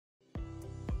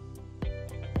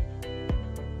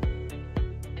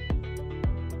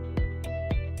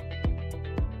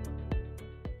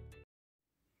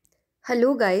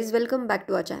Hello guys, welcome back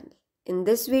to our channel. In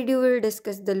this video, we will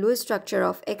discuss the Lewis structure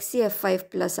of XeF5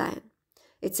 plus ion.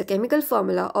 It's a chemical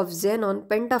formula of xenon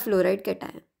pentafluoride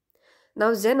cation.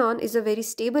 Now xenon is a very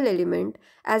stable element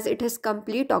as it has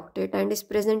complete octet and is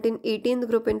present in 18th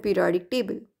group in periodic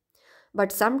table.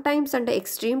 But sometimes under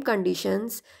extreme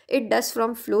conditions, it does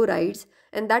form fluorides,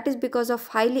 and that is because of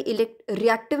highly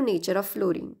reactive nature of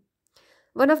fluorine.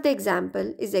 One of the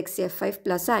example is XeF5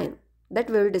 plus ion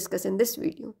that we will discuss in this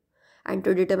video. And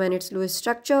to determine its Lewis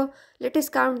structure, let us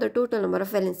count the total number of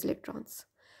valence electrons.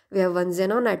 We have one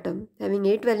xenon atom having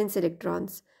 8 valence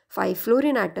electrons, 5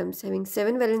 fluorine atoms having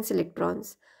 7 valence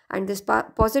electrons, and this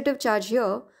positive charge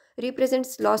here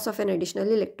represents loss of an additional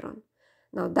electron.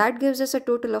 Now that gives us a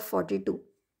total of 42.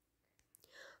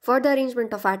 For the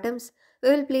arrangement of atoms,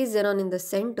 we will place xenon in the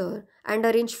center and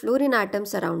arrange fluorine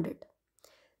atoms around it.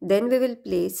 Then we will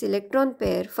place electron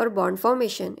pair for bond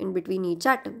formation in between each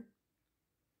atom.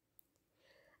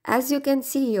 As you can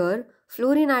see here,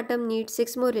 fluorine atom needs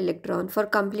 6 more electrons for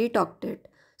complete octet,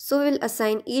 so we will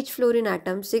assign each fluorine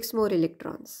atom 6 more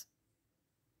electrons.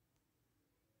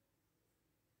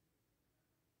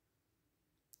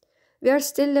 We are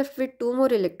still left with 2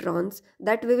 more electrons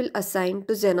that we will assign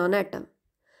to xenon atom.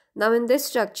 Now in this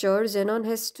structure, xenon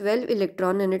has 12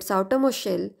 electrons in its outermost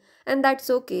shell, and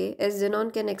that's okay as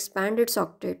xenon can expand its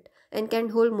octet and can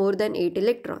hold more than 8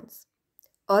 electrons.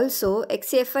 Also,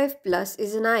 XeF5 plus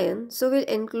is an ion, so we'll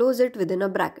enclose it within a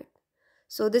bracket.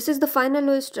 So this is the final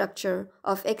Lewis structure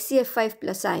of XeF5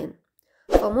 plus ion.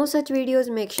 For more such videos,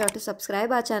 make sure to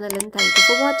subscribe our channel and thank you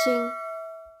for watching.